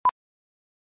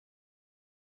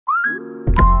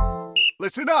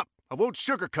Listen up. I won't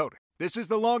sugarcoat it. This is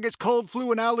the longest cold,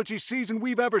 flu, and allergy season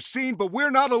we've ever seen, but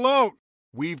we're not alone.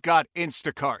 We've got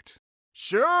Instacart.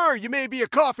 Sure, you may be a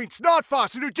coughing snot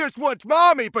faucet who just wants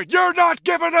mommy, but you're not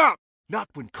giving up. Not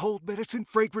when cold medicine,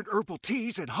 fragrant herbal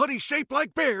teas, and honey shaped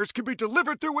like bears can be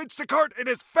delivered through Instacart in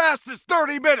as fast as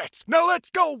 30 minutes. Now let's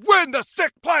go win the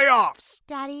sick playoffs.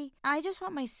 Daddy, I just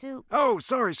want my soup. Oh,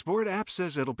 sorry, Sport. App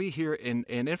says it'll be here in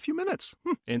a few minutes.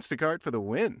 Instacart for the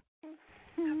win.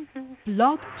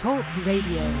 Blog Talk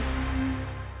Radio.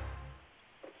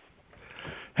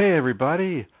 Hey,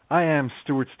 everybody. I am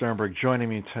Stuart Sternberg. Joining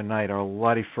me tonight are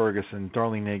Lottie Ferguson,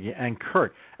 Darlene Nagi, and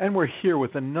Kurt. And we're here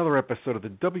with another episode of the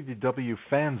WDW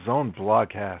Fan Zone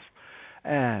BlogCast.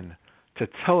 And to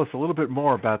tell us a little bit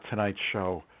more about tonight's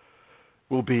show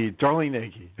will be Darlene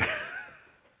Nagi.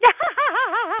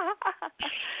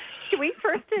 Should we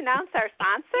first announce our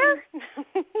sponsor?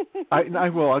 I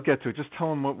will. I'll get to it. Just tell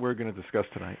them what we're going to discuss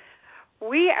tonight.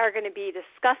 We are going to be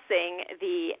discussing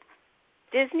the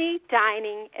Disney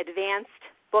Dining Advanced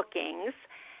Bookings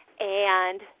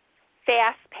and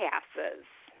Fast Passes.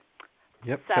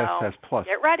 Yep, so, Fastpass Plus.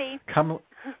 Get ready.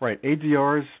 Right,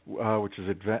 ADRs, which is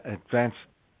Advanced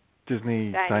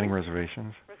Disney Dining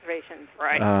Reservations. Reservations,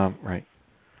 right. Right.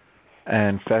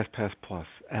 And Fastpass Plus.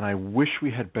 And I wish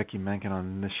we had Becky Menken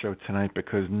on this show tonight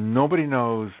because nobody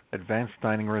knows Advanced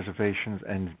Dining Reservations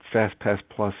and Fastpass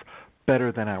Plus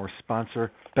better than our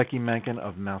sponsor, Becky Menken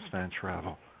of Mouse Fan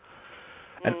Travel.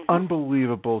 An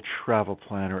unbelievable travel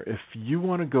planner. If you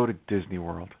want to go to Disney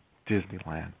World,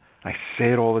 Disneyland, I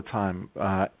say it all the time,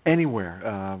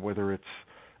 anywhere, whether it's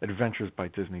Adventures by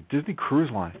Disney, Disney Cruise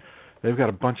Line, they've got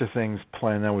a bunch of things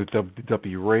planned now with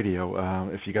WDW Radio.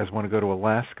 If you guys want to go to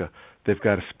Alaska, they've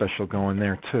got a special going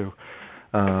there too.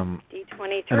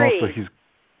 D23. And also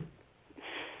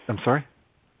I'm sorry?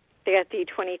 They got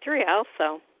D23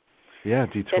 also. Yeah,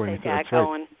 D23. That's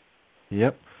going. Right.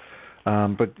 Yep.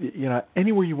 But,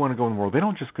 anywhere you want to go in the world, they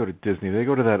don't just go to Disney. They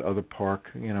go to that other park.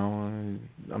 I'm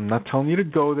not telling you to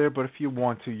go there, but if you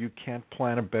want to, you can't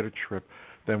plan a better trip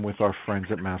than with our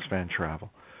friends at Mouse Fan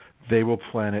Travel. They will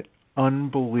plan it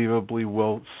unbelievably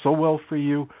well, so well for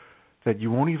you that you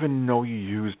won't even know you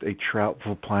used a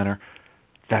travel planner.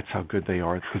 That's how good they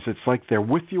are, because it's like they're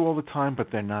with you all the time, but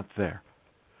they're not there.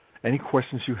 Any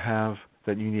questions you have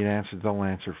that you need answered, they'll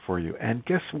answer for you. And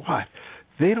guess what?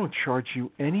 They don't charge you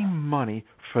any money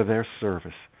for their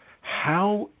service.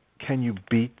 How can you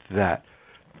beat that?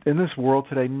 In this world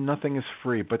today, nothing is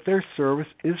free, but their service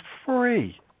is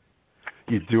free.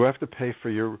 You do have to pay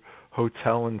for your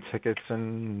hotel and tickets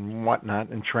and whatnot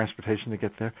and transportation to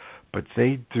get there, but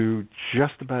they do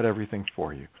just about everything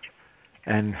for you.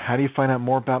 And how do you find out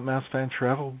more about Mouse Fan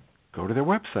Travel? Go to their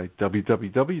website,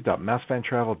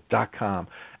 www.mousefantravel.com,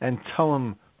 and tell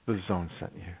them the Zone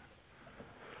sent you.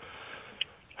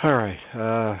 All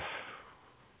right.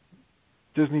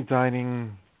 Disney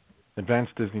Dining,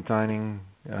 Advanced Disney Dining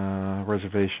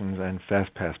Reservations, and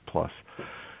Fastpass Plus.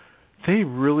 They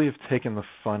really have taken the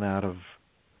fun out of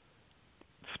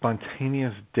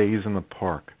spontaneous days in the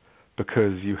park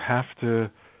because you have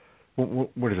to,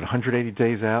 what is it, 180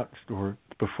 days out or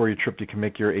before your trip you can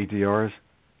make your ADRs?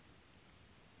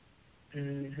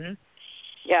 Mm-hmm.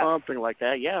 Yeah. Something like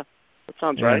that, yeah. That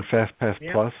sounds right. right. And Fastpass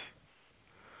Plus.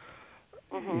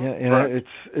 Mm-hmm. Yeah,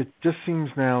 it just seems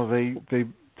now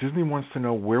Disney wants to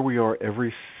know where we are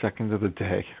every second of the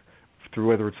day,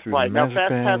 whether it's through right. the Now, Magic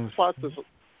Bands.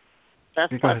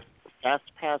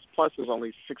 Fastpass Plus is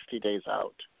only 60 days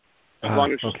out, as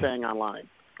long as you're staying online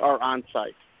or on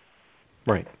site.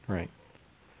 Right.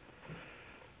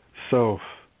 So,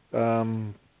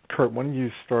 Kurt, why don't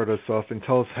you start us off and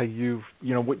tell us how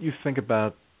what you think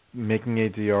about making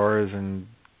ADRs and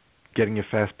getting your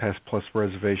Fastpass Plus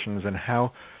reservations and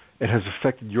how it has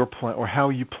affected your plan or how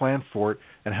you plan for it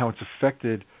and how it's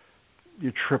affected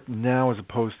your trip now as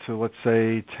opposed to, let's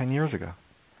say, 10 years ago.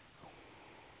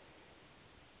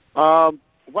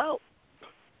 Well,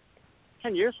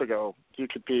 10 years ago, you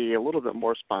could be a little bit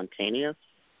more spontaneous.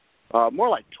 More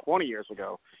like 20 years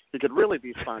ago, you could really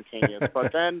be spontaneous.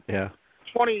 But then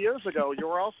 20 years ago, you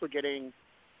were also getting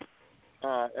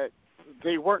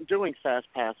they weren't doing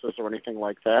fast passes or anything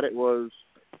like that. It was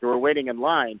you were waiting in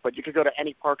line, but you could go to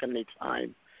any park at any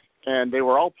time. And they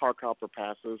were all park hopper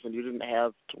passes, and you didn't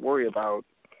have to worry about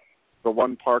the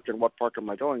one park and what park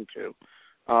am I going to.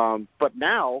 But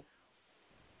now,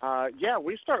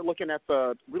 we start looking at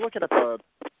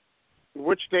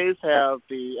which days have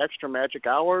the extra magic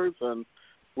hours and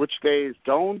which days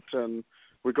don't, and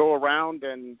we go around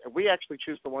and we actually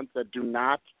choose the ones that do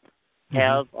not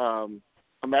have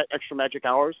extra magic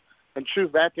hours and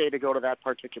choose that day to go to that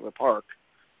particular park.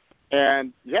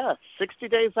 And, 60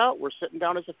 days out, we're sitting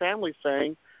down as a family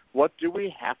saying, what do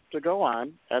we have to go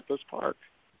on at this park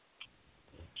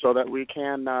so that we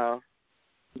can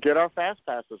get our fast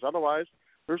passes? Otherwise,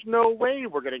 there's no way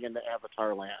we're getting into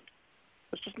Avatar Land.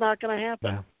 It's just not going to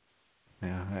happen.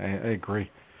 Yeah, I agree.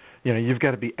 You've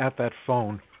got to be at that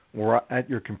phone or at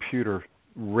your computer,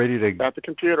 ready to at the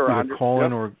computer either call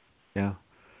in or you've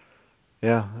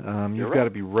right. got to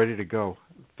be ready to go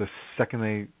the second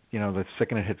it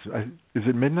hits. Is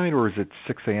it midnight or is it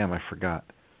 6 a.m.? I forgot.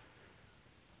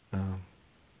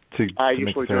 I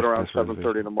usually do it around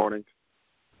 7:30 in the morning.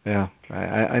 Yeah,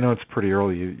 I know it's pretty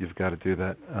early. You've got to do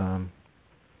that.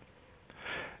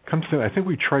 I think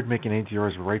we tried making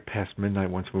ADRs right past midnight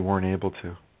once. We weren't able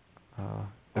to.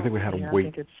 I think we had to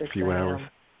wait a few hours.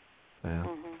 Yeah.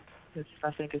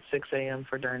 I think it's 6 a.m.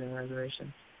 for dining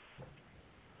reservations.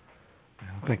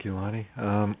 Thank you, Lottie.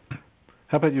 How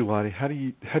about you, Lottie? How do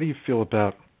you feel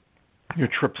about your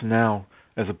trips now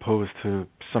as opposed to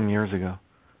some years ago?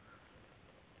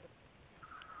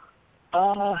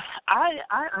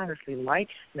 I honestly like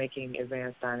making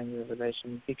advanced dining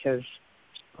reservations because,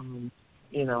 I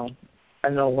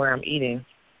know where I'm eating.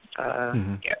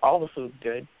 All the food's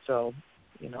good, so,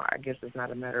 I guess it's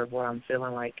not a matter of what I'm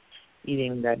feeling like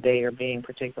eating that day or being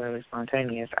particularly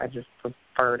spontaneous. I just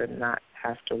prefer to not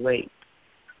have to wait.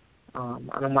 I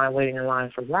don't mind waiting in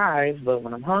line for rides, but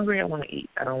when I'm hungry, I want to eat.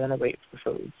 I don't want to wait for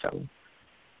food. So,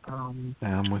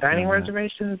 dining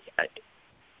reservations,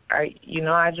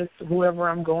 I just, whoever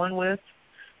I'm going with,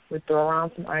 we throw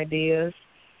around some ideas.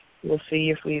 We'll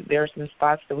see if there are some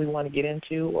spots that we want to get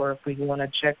into or if we want to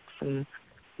check some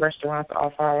restaurants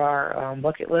off our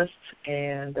bucket list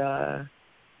and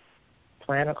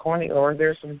plan accordingly. Or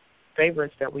there's some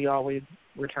favorites that we always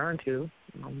return to.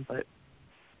 But,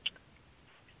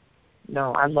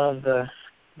 no, I love the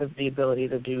ability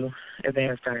to do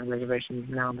advanced dining reservations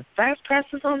now. The fast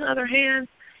passes, on the other hand,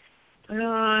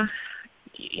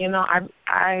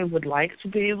 I would like to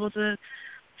be able to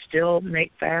still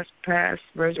make fast pass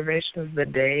reservations the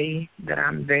day that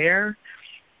I'm there,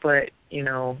 but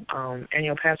annual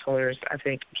pass holders I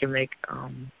think can make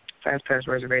fast pass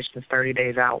reservations 30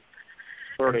 days out.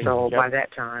 30. So by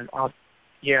that time,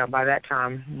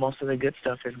 most of the good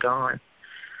stuff is gone.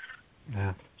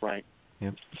 Yeah. Right.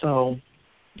 Yep. So,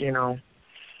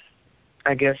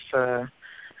 I guess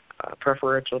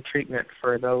preferential treatment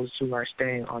for those who are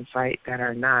staying on site that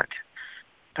are not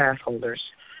pass holders.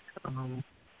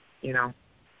 Yeah.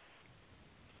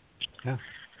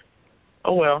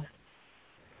 Oh, well.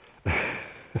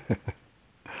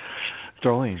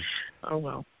 Darlene. Oh,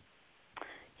 well.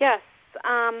 Yes.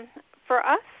 For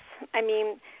us,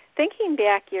 thinking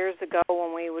back years ago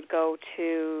when we would go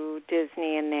to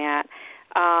Disney and that,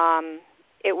 I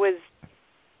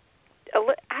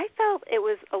felt it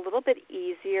was a little bit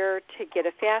easier to get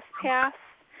a fast pass.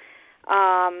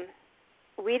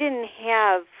 We didn't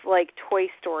have like Toy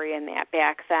Story in that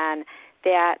back then,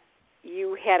 that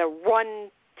you had to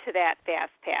run to that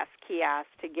fast pass kiosk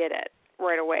to get it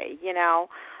right away.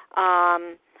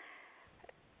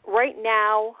 Right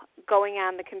now, going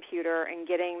on the computer and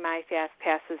getting my fast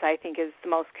passes, I think, is the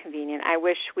most convenient. I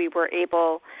wish we were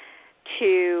able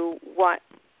to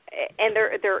and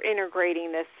they're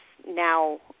integrating this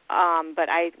now, but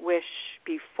I wish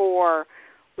before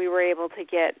we were able to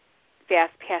get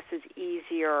fast passes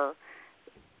easier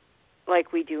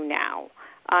like we do now.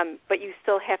 But you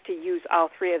still have to use all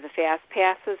three of the fast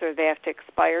passes or they have to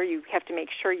expire. You have to make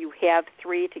sure you have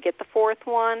three to get the fourth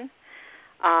one,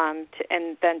 and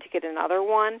then to get another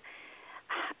one.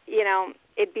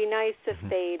 It'd be nice if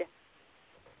they'd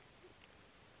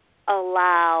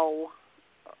allow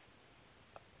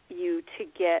you to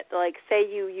get, like, say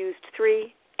you used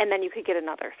three, and then you could get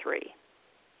another three.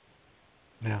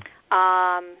 Yeah.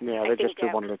 They just do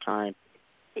one at a time.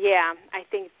 Yeah, I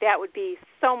think that would be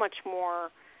so much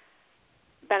more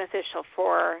beneficial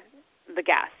for the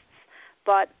guests.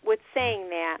 But with saying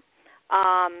that,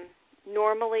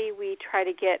 normally we try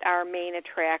to get our main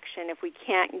attraction. If we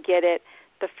can't get it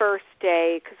the first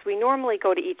day, because we normally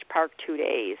go to each park 2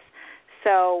 days,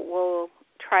 so we'll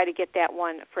try to get that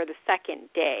one for the second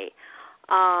day.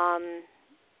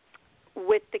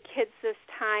 With the kids this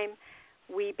time,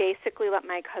 we basically let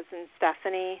my cousin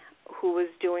Stephanie, who was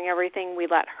doing everything, we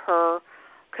let her,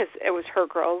 because it was her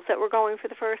girls that were going for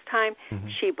the first time,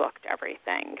 she booked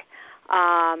everything.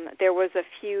 There was a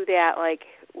few that,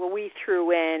 we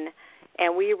threw in,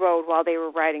 and we rode while they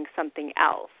were riding something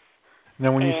else.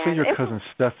 Now, when you say your cousin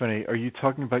Stephanie, are you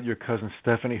talking about your cousin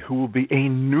Stephanie, who will be a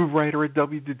new writer at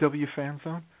WDW Fan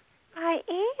Zone? I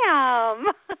am.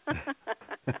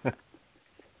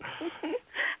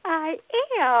 I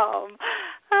am.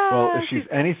 Well, if she's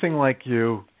anything like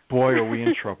you, boy, are we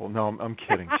in trouble. No, I'm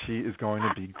kidding. She is going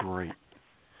to be great.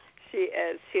 She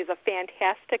is. She's a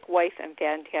fantastic wife and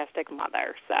fantastic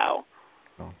mother. So.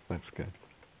 Oh, that's good.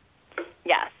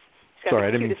 Yes. Sorry,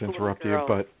 I didn't mean to interrupt you,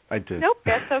 but I did. Nope,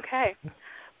 that's okay.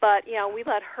 But, we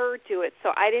let her do it,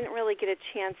 so I didn't really get a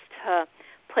chance to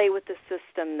play with the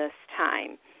system this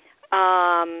time.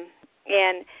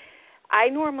 And I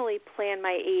normally plan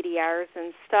my ADRs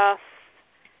and stuff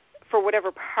for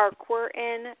whatever park we're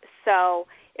in. So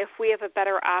if we have a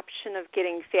better option of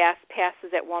getting fast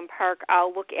passes at one park,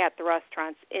 I'll look at the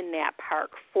restaurants in that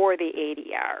park for the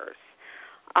ADRs.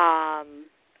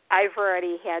 I've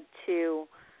already had to,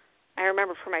 I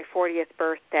remember for my 40th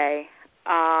birthday.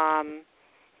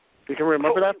 You can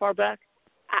remember that far back?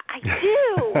 I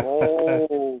do.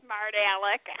 Oh. Smart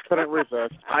Alec. Couldn't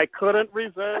resist. I couldn't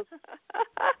resist.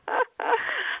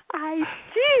 I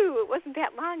do. It wasn't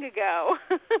that long ago.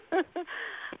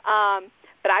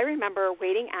 But I remember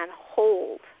waiting on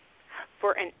hold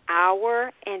for an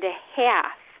hour and a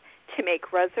half to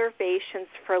make reservations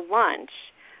for lunch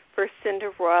for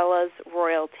Cinderella's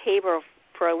Royal Table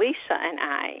for Alicia and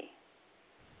I.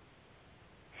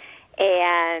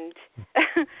 And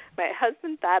my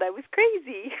husband thought I was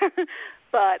crazy.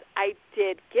 But I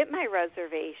did get my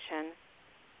reservation.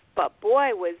 But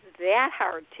boy, was that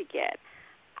hard to get.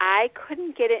 I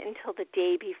couldn't get it until the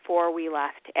day before we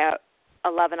left at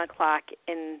 11 o'clock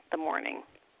in the morning.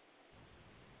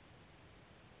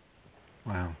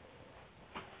 Wow.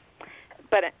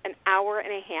 But an hour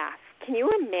and a half. Can you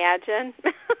imagine?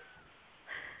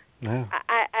 Yeah.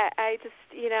 I just,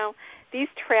 these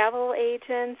travel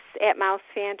agents at Mouse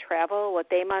Fan Travel, what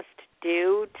they must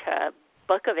do to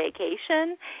book a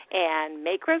vacation and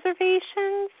make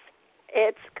reservations,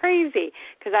 it's crazy.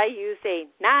 Because I used a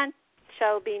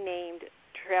non-shall-be-named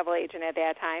travel agent at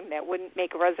that time that wouldn't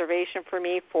make a reservation for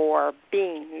me for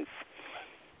beans.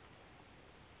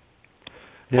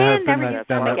 Yeah, and never used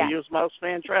them again. Use Mouse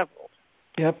Fan Travel.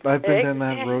 Yep, I've been down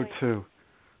that road too.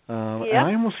 And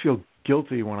I almost feel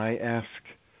guilty when I ask,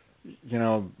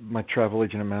 my travel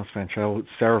agent at Mouse Fan Travel,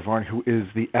 Sarah Varney, who is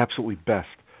the absolutely best.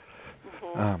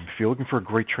 Mm-hmm. If you're looking for a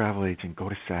great travel agent, go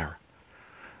to Sarah.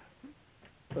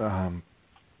 I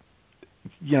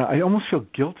almost feel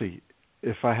guilty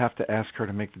if I have to ask her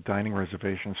to make the dining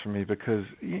reservations for me because,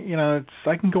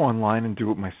 I can go online and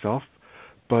do it myself,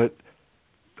 but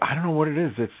I don't know what it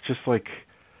is. It's just like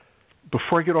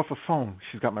before I get off the phone,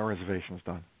 she's got my reservations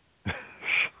done.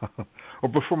 Or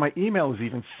before my email is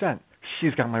even sent,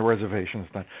 she's got my reservations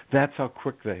done. That's how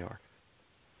quick they are.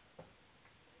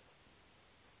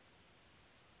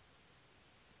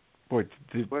 Boy,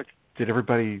 did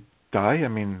everybody die? I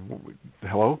mean,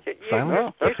 hello?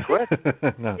 Silence? No, that's quick.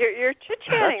 No. You're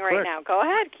chit-chatting right now. Go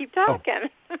ahead. Keep talking.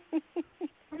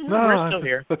 No, we're still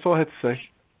here. That's all I had to say.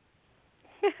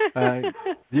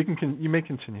 You may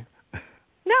continue.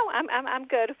 No, I'm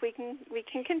good. If we can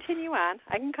continue on,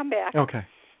 I can come back. Okay.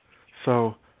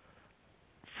 So,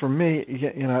 for me,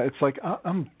 it's like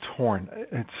I'm torn.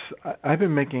 I've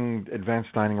been making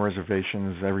advanced dining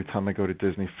reservations every time I go to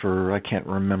Disney for I can't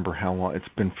remember how long. It's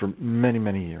been for many,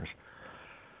 many years.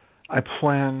 I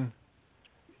plan.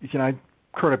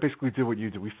 Kurt, I basically do what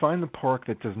you do. We find the park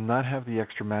that does not have the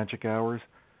extra magic hours,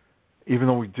 even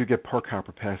though we do get park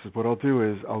hopper passes. What I'll do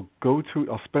is I'll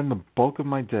spend the bulk of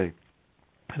my day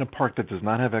in a park that does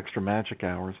not have extra magic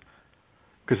hours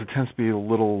because it tends to be a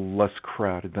little less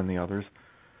crowded than the others.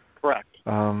 Correct.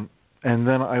 And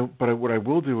then what I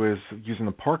will do is, using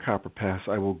the park hopper pass,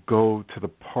 I will go to the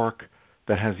park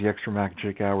that has the extra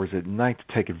magic hours at night to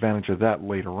take advantage of that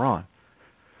later on.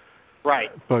 Right.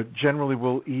 But generally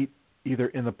we'll eat either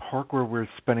in the park where we're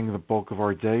spending the bulk of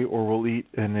our day, or we'll eat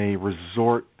in a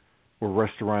resort or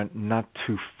restaurant not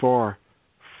too far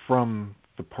from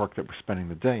the park that we're spending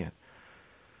the day in.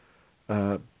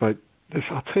 But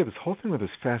I'll tell you, this whole thing with this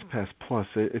Fastpass Plus,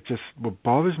 it just, what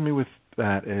bothers me with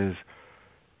that is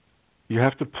you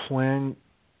have to plan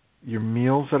your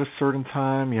meals at a certain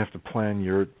time. You have to plan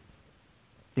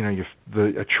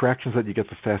the attractions that you get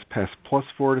the Fastpass Plus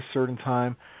for at a certain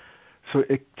time. So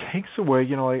it takes away,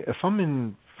 if I'm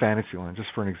in Fantasyland, just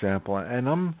for an example, and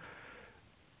I'm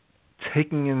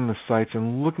taking in the sights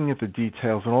and looking at the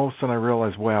details, and all of a sudden I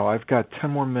realize, wow, I've got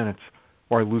 10 more minutes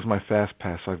or I lose my fast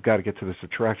pass, so I've got to get to this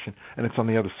attraction, and it's on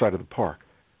the other side of the park.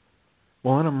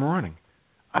 Well, then I'm running.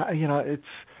 It's...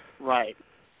 Right.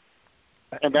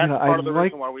 And that's part of the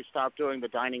reason why we stopped doing the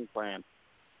dining plan.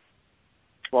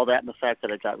 Well, that and the fact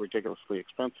that it got ridiculously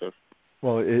expensive.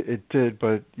 Well, it did,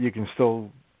 but you can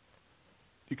still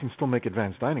make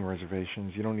advanced dining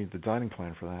reservations. You don't need the dining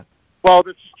plan for that. Well,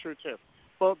 this is true, too.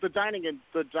 Well, the dining and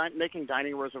making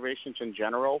dining reservations in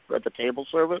general at the table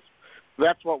service,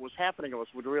 that's what was happening. Was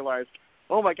we'd realize,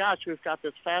 oh my gosh, we've got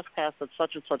this fast pass at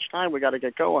such and such time. We got to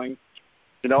get going.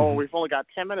 You know, we've only got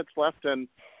 10 minutes left, and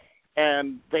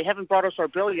they haven't brought us our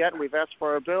bill yet. And we've asked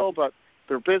for our bill, but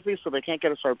they're busy, so they can't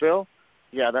get us our bill.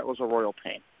 Yeah, that was a royal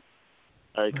pain.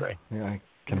 I agree. Yeah, I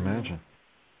can imagine.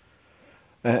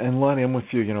 And Lottie, I'm with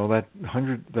you. You know, that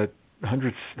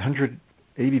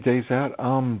 180 days out,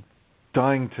 I'm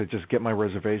dying to just get my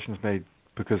reservations made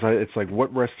because it's like,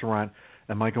 what restaurant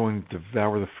am I going to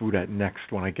devour the food at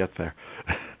next when I get there?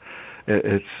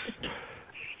 It's,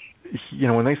 you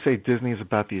know, when they say Disney is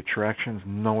about the attractions,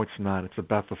 no, it's not. It's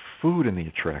about the food and the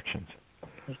attractions.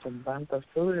 It's about the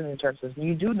food and the attractions.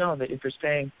 You do know that if you're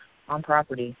staying on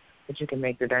property, that you can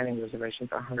make your dining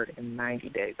reservations 190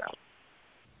 days out.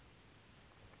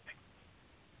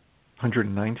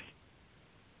 190?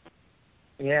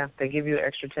 Yeah, they give you an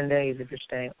extra 10 days if you're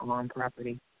staying on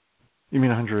property. You mean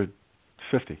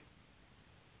 150?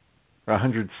 Or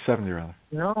 170, rather?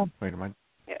 No. Wait a minute.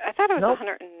 I thought it was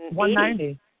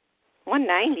 190.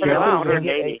 190. Yeah, Wow.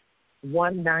 180.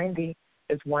 190.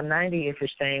 It's 190 if you're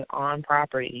staying on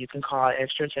property. You can call it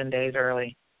extra 10 days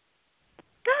early.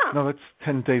 Oh. No, that's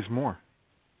 10 days more.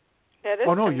 That is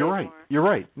oh, no, 10 you're days right. more. You're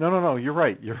right. No, you're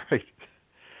right. You're right.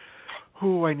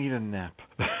 Ooh, I need a nap.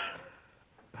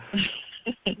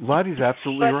 Lottie's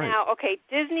absolutely right. But now, okay,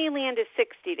 Disneyland is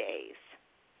 60 days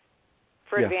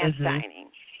for advanced dining.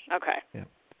 Okay. Yeah.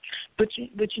 But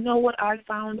you know what I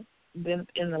found in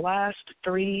the last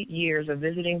 3 years of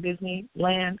visiting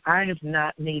Disneyland? I have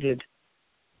not needed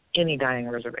any dining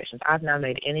reservations. I've not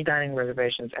made any dining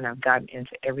reservations, and I've gotten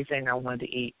into everything I wanted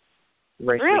to eat.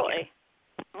 Really?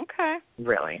 Okay.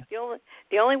 Really.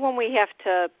 The only one we have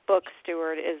to book,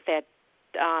 Stuart, is that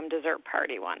dessert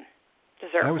party one.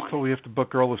 I was told we have to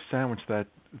book Earl of Sandwich. That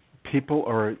people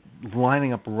are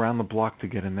lining up around the block to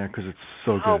get in there because it's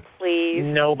so good. Oh, please.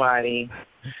 Nobody.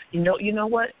 You know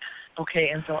what? Okay,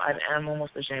 and so I'm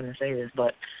almost ashamed to say this,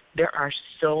 but there are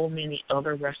so many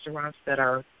other restaurants that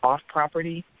are off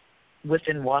property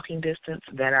within walking distance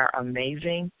that are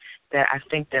amazing that I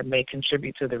think that may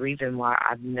contribute to the reason why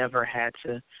I've never had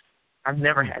to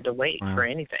wait for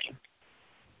anything.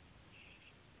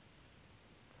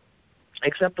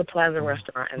 Except the Plaza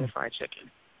Restaurant and the fried chicken.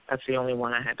 That's the only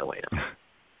one I had to wait on.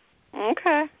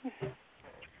 Okay.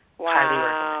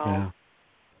 Wow.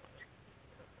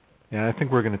 Yeah, I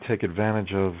think we're going to take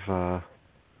advantage of.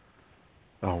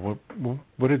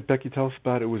 What did Becky tell us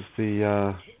about? It was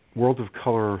the World of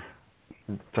Color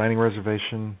dining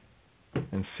reservation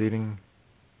and seating.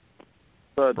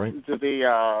 Right?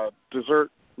 The dessert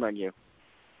menu.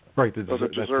 Right, the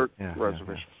dessert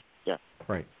reservation. Yeah.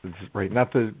 Right, right.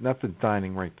 Not the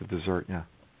dining. Right, the dessert. Yeah.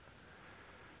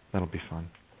 That'll be fun.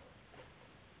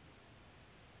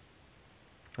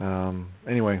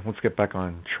 Anyway, let's get back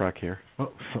on track here.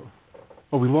 Oh,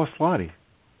 we lost Lottie.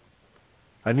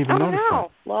 I didn't even notice that.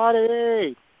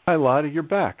 Lottie! Hi, Lottie. You're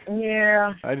back.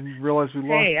 Yeah. I didn't realize we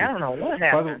lost Hey, you. I don't know what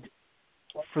happened.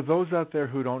 For those out there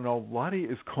who don't know, Lottie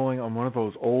is calling on one of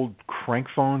those old crank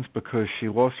phones because she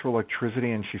lost her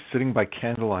electricity and she's sitting by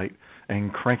candlelight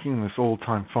and cranking this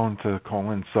old-time phone to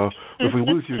call in. So if we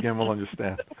lose you again, we'll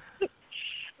understand.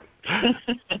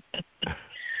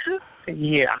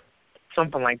 Yeah,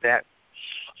 something like that.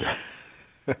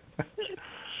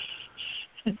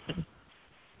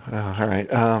 All right.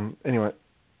 Anyway,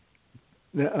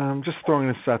 I'm just throwing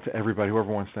this out to everybody.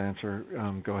 Whoever wants to answer,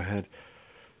 go ahead.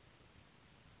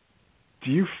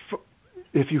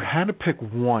 If you had to pick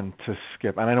one to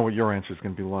skip, and I know what your answer is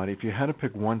going to be, Lottie, if you had to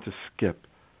pick one to skip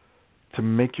to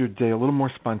make your day a little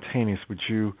more spontaneous, would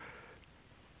you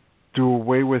do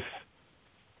away with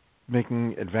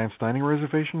making advanced dining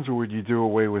reservations, or would you do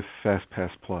away with Fastpass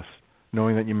Plus,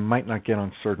 knowing that you might not get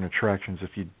on certain attractions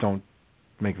if you don't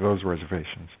make those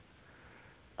reservations?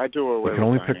 I do away with You can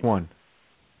only dining. pick one.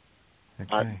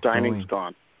 Okay. Dining's Darlene.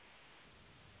 gone.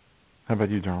 How about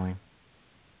you, Darlene?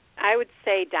 I would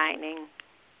say dining.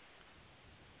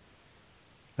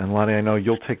 And Lottie, I know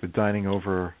you'll take the dining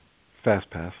over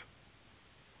Fastpass.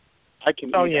 I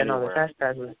can Oh, eat yeah, anywhere. no, the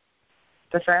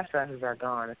fast passes are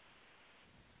gone.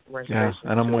 Yeah,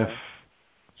 and I'm with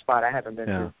spot I haven't been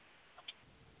to.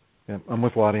 Yeah, I'm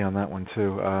with Lottie on that one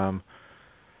too.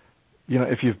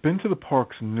 If you've been to the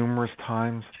parks numerous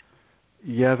times,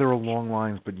 yeah, there are long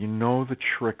lines, but you know the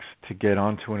tricks to get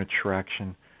onto an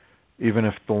attraction, even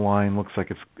if the line looks like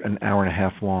it's an hour and a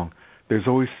half long. There's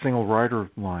always single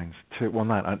rider lines.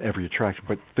 Not on every attraction,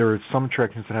 but there are some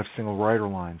attractions that have single rider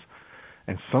lines,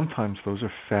 and sometimes those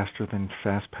are faster than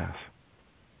Fastpass.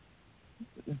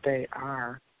 They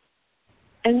are.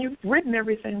 And you've ridden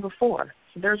everything before.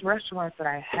 So there's restaurants that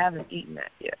I haven't eaten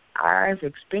at yet. I've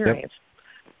experienced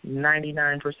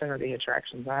 99% of the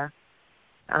attractions. I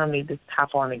don't need to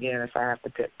hop on again if I have to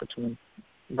pick between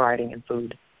riding and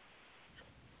food.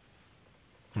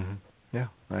 Mm-hmm. Yeah,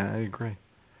 I agree.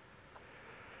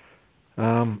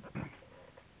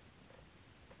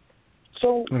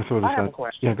 So I have a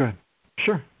question. Yeah, go ahead.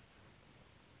 Sure.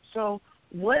 So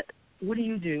what do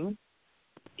you do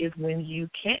if when you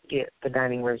can't get the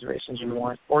dining reservations you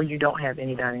want, or you don't have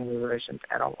any dining reservations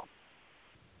at all?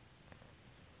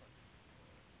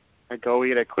 I go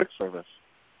eat at quick service.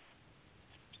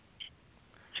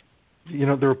 You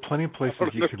know, there are plenty of places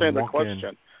you can walk in.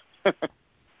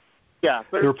 Yeah,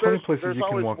 there are plenty of places you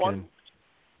can walk in.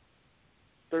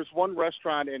 There's one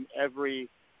restaurant in every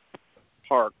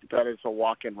park that is a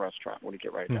walk-in restaurant when you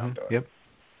get right down to it. Yep.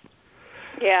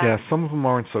 Yeah, some of them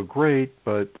aren't so great,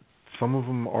 but some of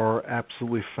them are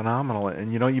absolutely phenomenal.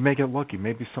 And, you know, you may get lucky.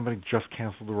 Maybe somebody just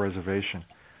canceled the reservation,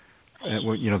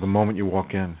 you know, the moment you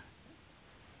walk in.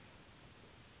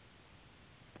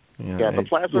 The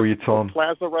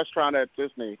Plaza restaurant at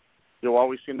Disney, you'll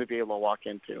always seem to be able to walk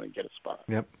into and get a spot.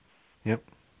 Yep.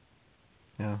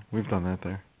 Yeah, we've done that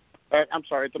there. I'm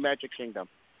sorry, at the Magic Kingdom.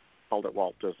 Called it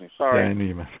Walt Disney. Sorry. Yeah, I knew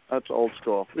you meant. That's old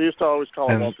school. We used to always call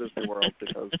it Walt Disney World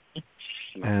because...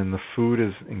 You know. And the food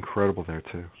is incredible there,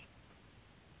 too.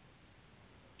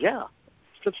 Yeah,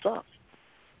 it's good stuff.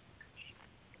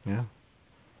 Yeah.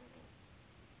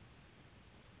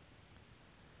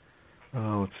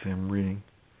 Let's see, I'm reading.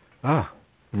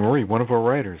 Marie, one of our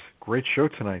writers. Great show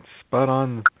tonight. Spot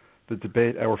on the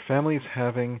debate. Our family is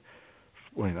having...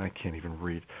 Wait, I can't even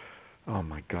read. Oh,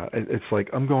 my God. It's like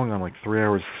I'm going on like 3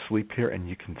 hours of sleep here, and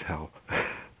you can tell.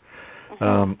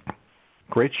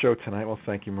 Great show tonight. Well,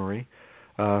 thank you, Marie.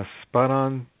 Spot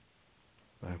on...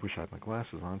 I wish I had my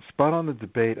glasses on. Spot on the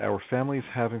debate our family is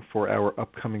having for our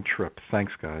upcoming trip.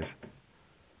 Thanks, guys.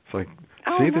 It's like,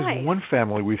 there's one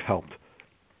family we've helped.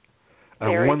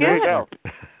 There you go.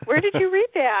 Where did you read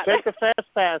that? Take the fast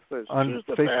passes. On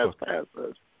the Facebook. Fast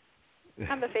passes.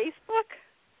 On the Facebook?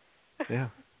 Yeah.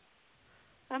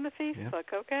 On the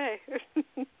Facebook, okay.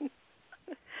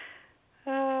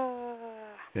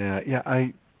 Yeah.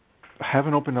 I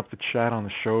haven't opened up the chat on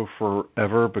the show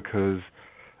forever because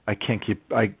I can't keep.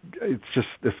 It's just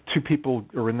if two people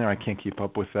are in there, I can't keep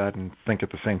up with that and think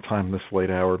at the same time this late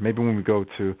hour. Maybe when we go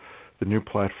to the new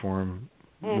platform,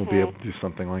 we'll be able to do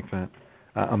something like that.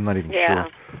 I'm not even sure.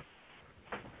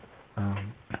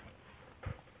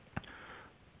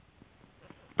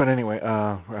 But anyway,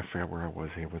 I forgot where I was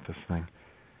here with this thing.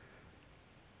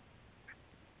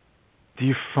 Do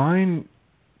you find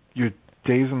your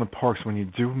days in the parks when you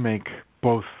do make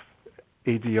both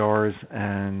ADRs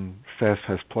and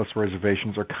Fastpass Plus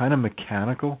reservations are kind of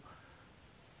mechanical?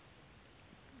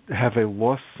 Have they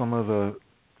lost some of the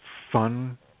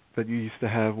fun that you used to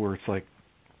have where it's like,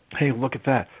 hey, look at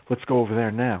that, let's go over there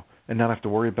now, and not have to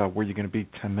worry about where you're going to be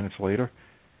 10 minutes later?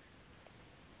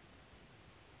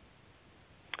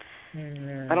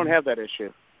 I don't have that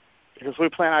issue because we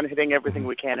plan on hitting everything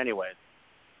we can anyway.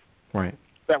 Right.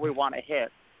 That we want to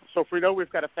hit. So if we know we've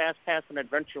got a Fast Pass in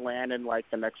Adventureland in like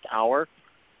the next hour,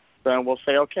 then we'll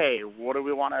say, okay, what do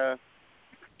we want to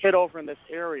hit over in this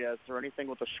area? Is there anything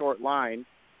with a short line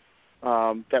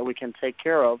that we can take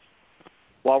care of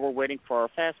while we're waiting for our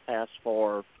Fast Pass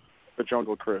for the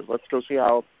Jungle Cruise? Let's go see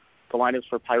how the line is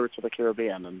for Pirates of the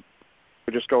Caribbean, and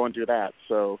we just go and do that.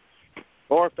 So,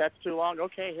 or if that's too long,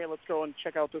 okay, hey, let's go and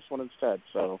check out this one instead.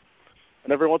 So,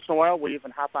 and every once in a while, we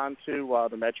even hop on to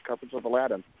the Magic Carpets of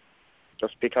Aladdin,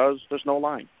 just because there's no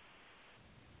line.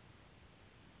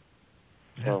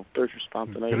 Yeah. So there's your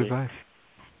spontaneity. Good advice.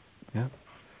 Yeah.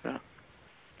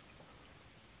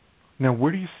 Now,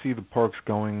 where do you see the parks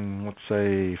going, let's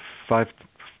say, let's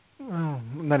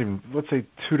say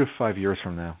 2 to 5 years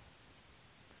from now?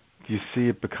 Do you see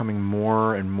it becoming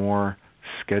more and more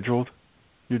scheduled,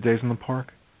 your days in the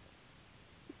park?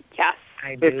 Yes,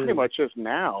 I do. It pretty much is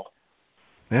now.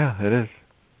 Yeah, it is.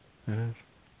 It is.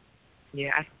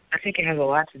 Yeah, I think it has a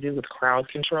lot to do with crowd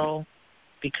control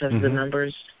because the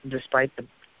numbers, despite the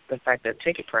fact that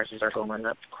ticket prices are going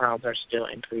up, crowds are still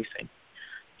increasing.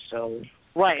 So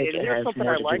right, and here's something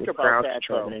I like about that,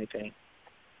 though.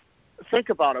 Think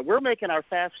about it. We're making our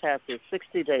Fast Passes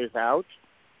 60 days out.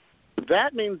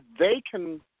 That means they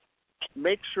can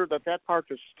make sure that park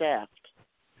is staffed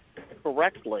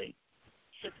correctly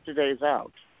 60 days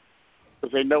out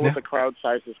because they know what the crowd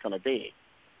size is going to be.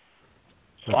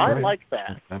 So I like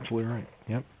that. Absolutely right.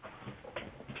 Yep.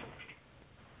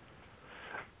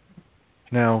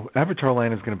 Now, Avatar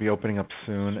Land is going to be opening up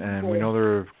soon, and we know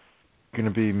there are going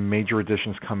to be major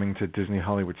additions coming to Disney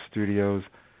Hollywood Studios,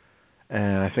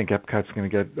 and I think Epcot's going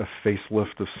to get a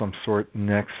facelift of some sort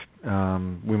next.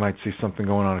 We might see something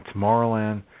going on at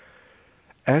Tomorrowland.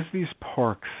 As these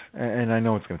parks, and I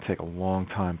know it's going to take a long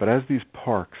time, but as these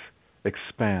parks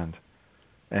expand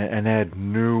and add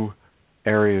new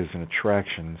areas and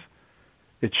attractions,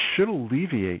 it should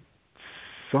alleviate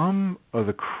some of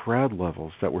the crowd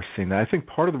levels that we're seeing. Now, I think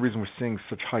part of the reason we're seeing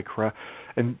such high crowd,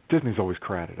 and Disney's always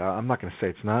crowded, I'm not going to say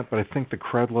it's not, but I think the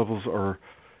crowd levels are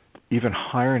even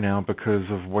higher now because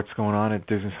of what's going on at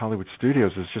Disney's Hollywood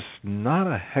Studios. There's just not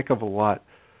a heck of a lot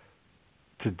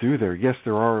to do there. Yes,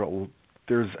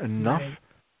 there's enough,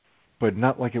 but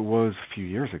not like it was a few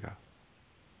years ago.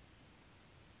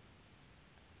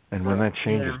 And when that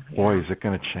changes, boy, is it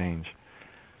going to change.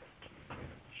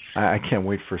 I can't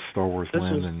wait for Star Wars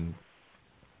Land.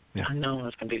 I know,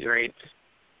 it's going to be great.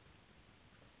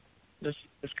 This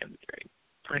is going to be great.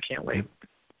 I can't wait.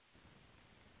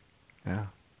 Yeah.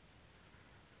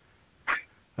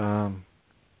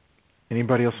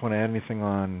 Anybody else want to add anything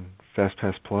on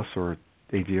FastPass Plus or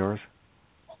ADRs?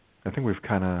 I think we've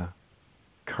kind of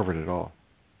covered it all.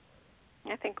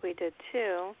 I think we did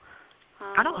too.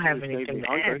 I don't have anything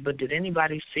to add, but did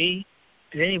anybody see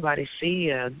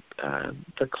the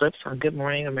clips on Good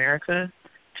Morning America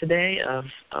today of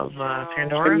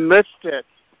Pandora? I missed it.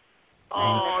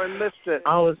 I missed it.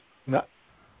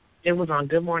 It was on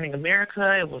Good Morning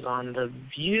America. It was on The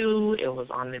View. It was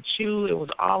on The Chew. It was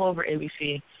all over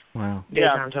ABC. Wow.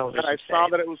 Daytime television. And I saw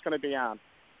that it was going to be on,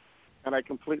 and I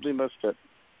completely missed it.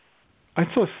 I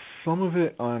saw some of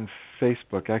it on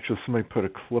Facebook. Actually, somebody put a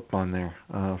clip on there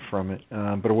from it,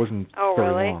 but it wasn't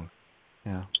very long.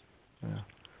 Yeah.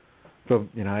 So,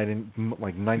 I didn't,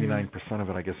 99% of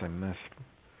it, I guess I missed.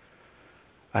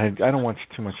 I don't watch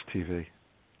too much TV.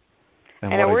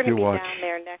 And I know we're going to be down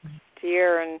there next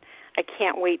year, and I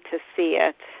can't wait to see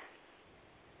it.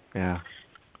 Yeah.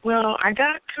 Well, I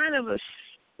got kind of a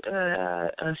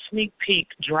sneak peek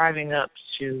driving up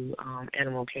to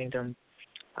Animal Kingdom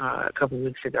a couple of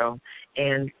weeks ago,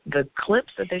 and the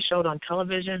clips that they showed on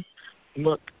television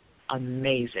look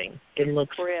amazing. It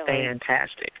looks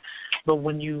fantastic. But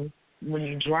when you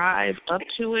drive up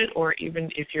to it, or even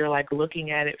if you're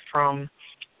looking at it from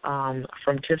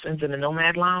Tiffin's and the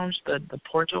Nomad Lounge, the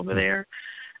porch over there,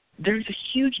 there's a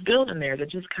huge building there that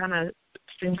just kind of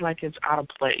seems like it's out of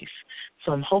place.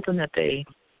 So I'm hoping that they,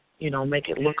 make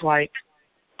it look like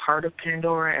part of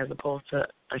Pandora as opposed to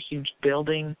a huge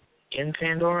building in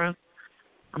Pandora.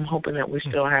 I'm hoping that we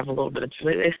still have a little bit of,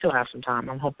 they still have some time.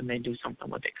 I'm hoping they do something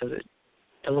with it because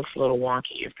it looks a little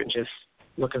wonky if you're just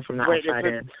looking from the outside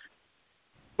in.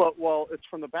 But, it's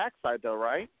from the backside though,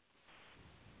 right?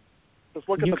 Just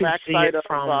look at the backside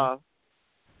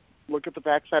look at the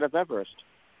backside of Everest.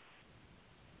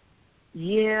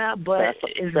 Yeah, but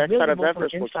it's visible from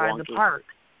inside the park.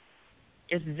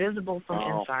 It's visible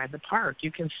from inside the park.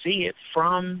 You can see it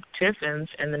from Tiffin's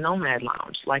and the Nomad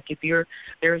Lounge.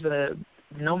 There's a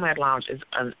Nomad Lounge is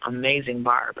an amazing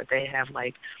bar, but they have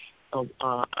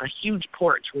a huge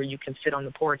porch where you can sit on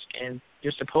the porch, and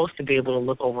you're supposed to be able to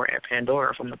look over at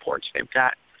Pandora from the porch. They've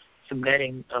got some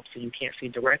netting up so you can't see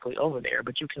directly over there,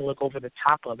 but you can look over the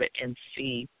top of it and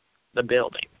see the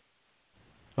building.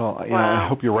 Well, I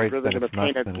hope you're right that it's not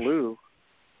painted blue.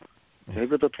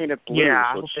 Maybe they'll paint it blue. Yeah,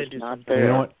 I so hope they do something. there. You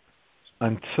know what?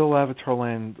 Until Avatar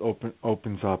Land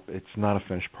opens up, it's not a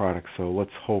finished product. So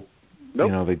let's hope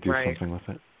they do something with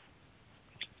it.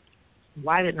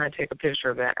 Why didn't I take a picture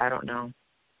of that? I don't know.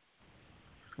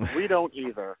 We don't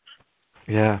either.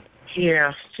 Yeah.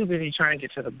 Yeah, too busy trying to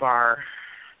get to the bar.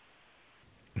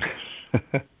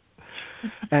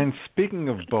 And speaking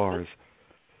of bars,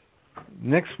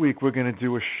 next week we're going to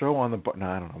do a show on the bar. No,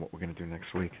 I don't know what we're going to do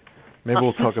next week. Maybe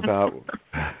we'll talk about.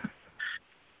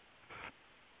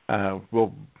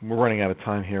 We're running out of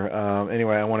time here.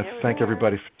 Anyway, I want to thank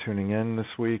everybody for tuning in this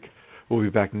week. We'll be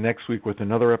back next week with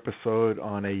another episode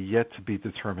on a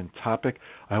yet-to-be-determined topic.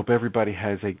 I hope everybody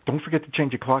has don't forget to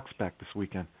change your clocks back this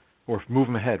weekend, or move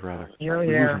them ahead, rather.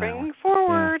 Yeah. Bring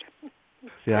forward.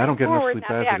 Yeah, I don't get enough sleep as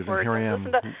it is, and backwards. here I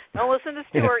am. Don't listen to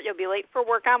Stuart. You'll be late for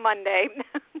work on Monday.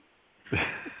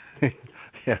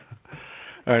 Yeah.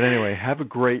 All right, anyway, have a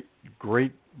great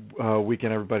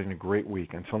weekend, everybody, and a great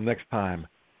week. Until next time,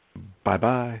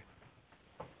 bye-bye.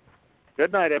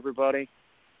 Good night, everybody.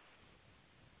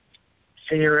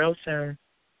 See you real soon.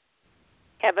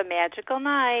 Have a magical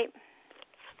night.